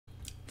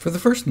For the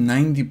first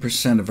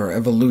 90% of our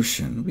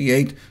evolution, we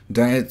ate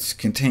diets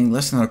containing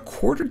less than a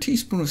quarter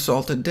teaspoon of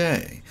salt a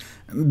day,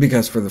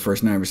 because for the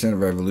first 90%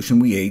 of our evolution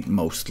we ate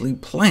mostly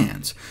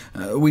plants.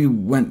 We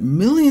went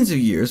millions of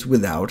years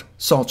without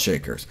salt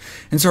shakers,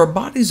 and so our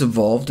bodies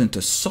evolved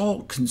into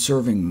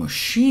salt-conserving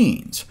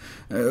machines,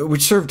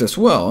 which served us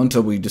well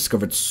until we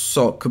discovered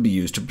salt could be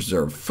used to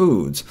preserve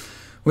foods.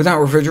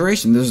 Without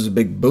refrigeration, this is a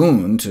big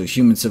boon to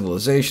human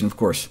civilization. Of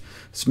course,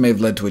 this may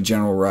have led to a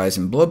general rise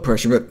in blood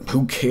pressure, but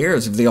who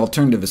cares if the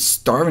alternative is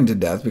starving to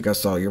death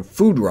because all your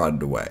food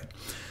rotted away?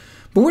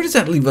 But where does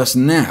that leave us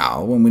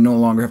now, when we no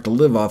longer have to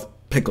live off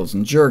pickles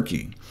and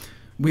jerky?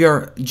 We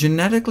are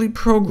genetically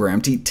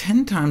programmed to eat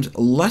 10 times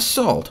less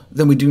salt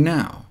than we do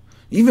now.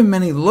 Even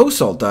many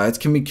low-salt diets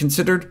can be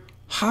considered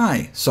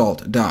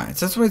high-salt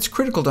diets. That's why it's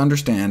critical to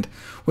understand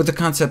what the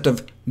concept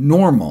of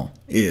normal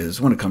is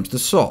when it comes to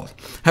salt.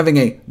 Having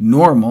a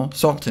normal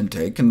salt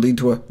intake can lead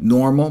to a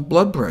normal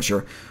blood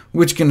pressure,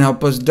 which can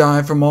help us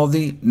die from all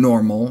the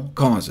normal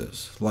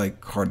causes,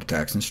 like heart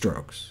attacks and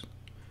strokes.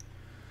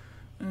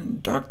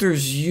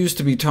 Doctors used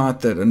to be taught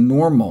that a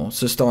normal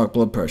systolic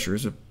blood pressure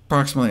is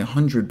approximately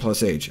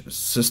 100+ H.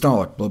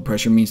 Systolic blood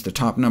pressure means the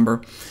top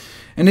number,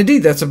 and indeed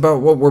that's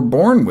about what we're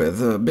born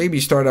with.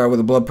 Babies start out with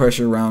a blood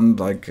pressure around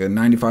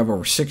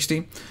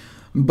 95/60,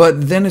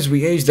 but then as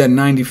we age, that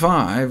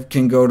 95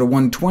 can go to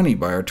 120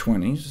 by our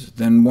 20s,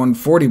 then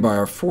 140 by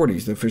our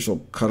 40s, the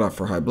official cutoff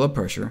for high blood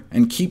pressure,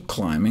 and keep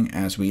climbing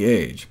as we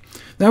age.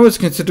 That was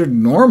considered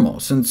normal,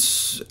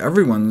 since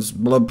everyone's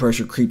blood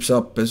pressure creeps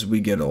up as we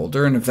get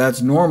older, and if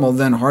that's normal,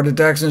 then heart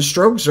attacks and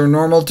strokes are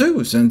normal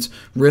too, since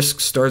risk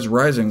starts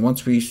rising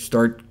once we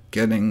start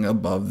getting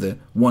above the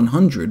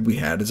 100 we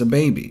had as a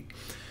baby.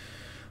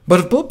 But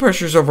if blood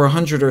pressures over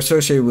 100 are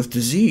associated with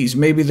disease,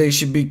 maybe they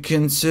should be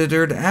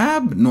considered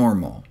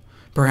abnormal,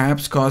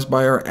 perhaps caused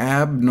by our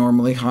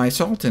abnormally high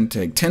salt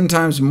intake, 10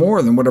 times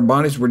more than what our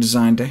bodies were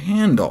designed to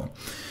handle.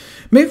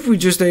 Maybe if we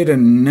just ate a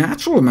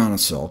natural amount of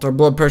salt, our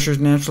blood pressures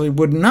naturally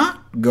would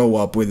not go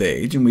up with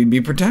age, and we'd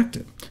be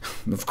protected.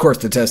 Of course,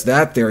 to test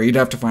that theory, you'd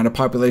have to find a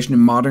population in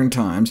modern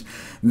times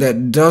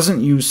that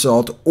doesn't use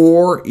salt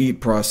or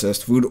eat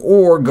processed food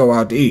or go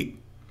out to eat.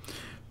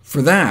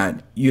 For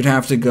that, you'd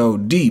have to go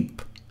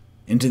deep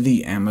into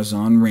the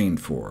Amazon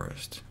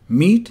rainforest.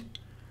 Meet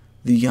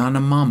the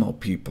Yanomamo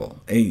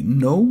people, a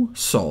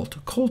no-salt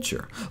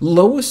culture,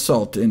 lowest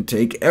salt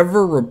intake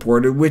ever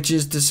reported, which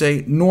is to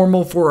say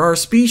normal for our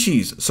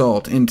species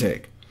salt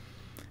intake.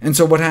 And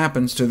so what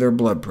happens to their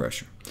blood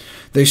pressure?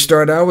 They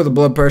start out with a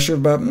blood pressure of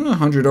about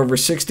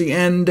 100/60,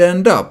 and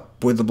end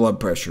up with a blood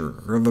pressure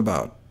of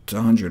about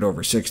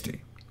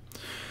 100/60.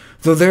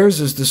 Though theirs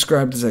is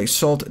described as a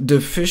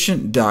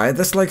salt-deficient diet,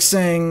 that's like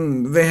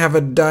saying they have a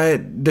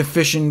diet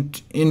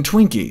deficient in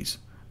Twinkies.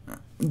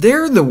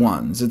 They're the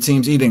ones, it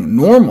seems, eating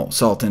normal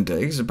salt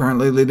intakes,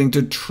 apparently leading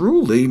to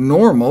truly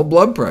normal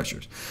blood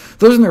pressures.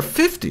 Those in their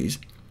 50s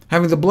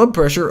having the blood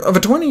pressure of a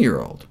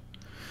 20-year-old.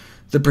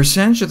 The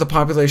percentage of the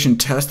population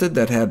tested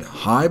that had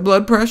high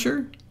blood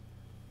pressure?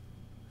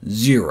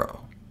 0.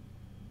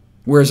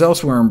 Whereas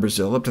elsewhere in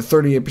Brazil, up to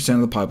 38%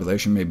 of the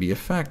population may be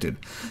affected.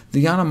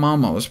 The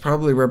Yanomamos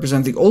probably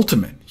represent the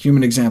ultimate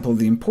human example of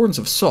the importance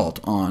of salt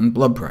on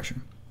blood pressure.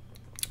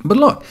 But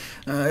look,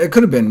 it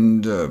could have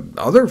been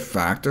other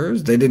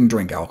factors. They didn't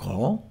drink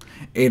alcohol,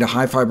 ate a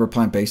high-fiber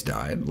plant-based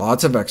diet,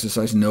 lots of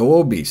exercise, no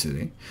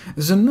obesity.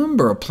 There's a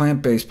number of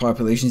plant-based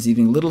populations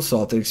eating little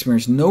salt that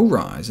experience no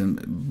rise in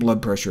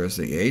blood pressure as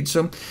they age,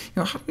 so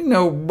how do we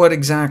know what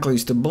exactly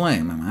is to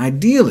blame?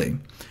 Ideally,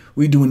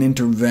 we do an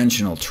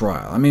interventional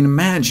trial.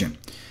 Imagine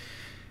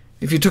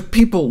if you took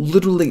people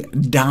literally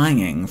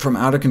dying from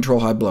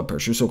out-of-control high blood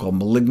pressure, so-called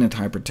malignant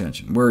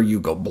hypertension, where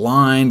you go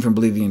blind from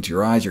bleeding into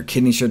your eyes, your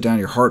kidneys shut down,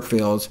 your heart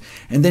fails,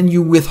 and then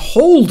you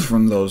withhold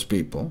from those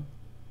people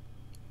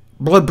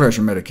blood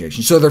pressure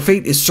medication, so their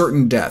fate is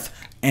certain death,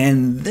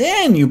 and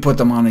then you put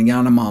them on a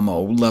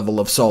Yanomamo level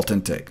of salt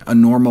intake, a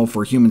normal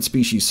for human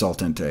species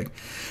salt intake.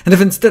 And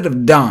if instead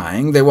of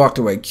dying they walked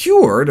away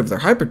cured of their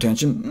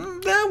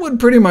hypertension, that would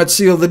pretty much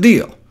seal the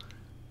deal.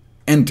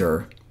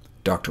 Enter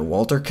Dr.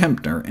 Walter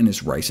Kempner and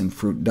his rice and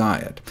fruit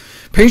diet.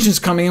 Patients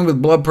coming in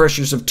with blood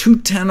pressures of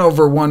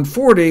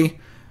 210/140,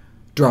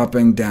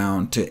 dropping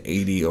down to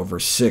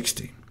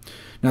 80/60.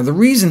 Now, the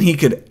reason he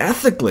could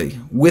ethically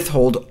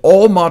withhold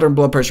all modern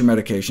blood pressure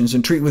medications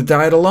and treat with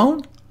diet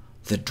alone?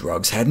 The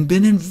drugs hadn't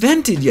been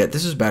invented yet.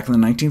 This was back in the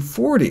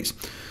 1940s.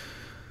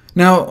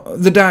 Now,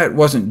 the diet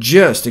wasn't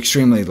just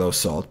extremely low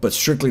salt, but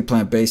strictly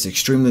plant-based,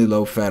 extremely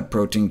low fat,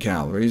 protein,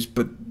 calories,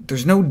 but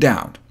there's no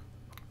doubt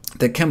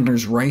that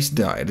Kempner's rice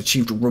diet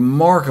achieved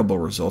remarkable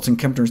results, and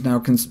Kempner is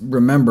now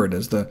remembered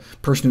as the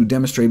person who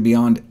demonstrated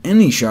beyond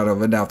any shadow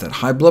of a doubt that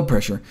high blood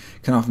pressure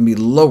can often be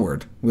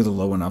lowered with a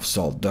low enough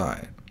salt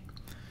diet.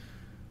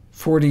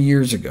 40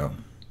 years ago,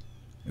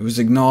 it was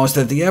acknowledged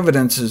that the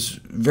evidence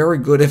is very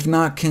good, if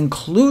not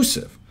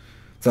conclusive,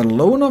 that a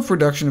low enough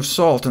reduction of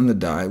salt in the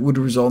diet would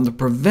result in the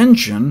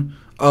prevention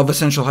of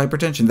essential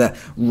hypertension, that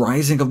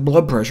rising of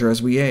blood pressure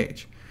as we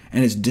age,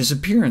 and its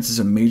disappearance is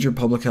a major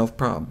public health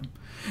problem.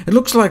 It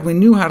looks like we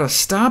knew how to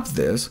stop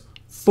this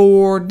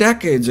 4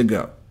 decades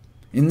ago.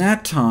 In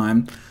that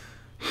time,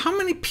 how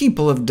many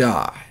people have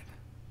died?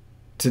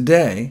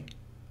 Today,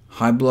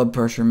 high blood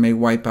pressure may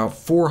wipe out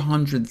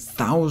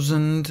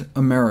 400,000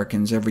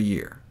 Americans every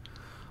year,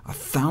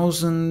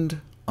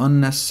 1,000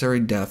 unnecessary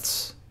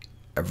deaths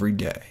every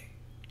day.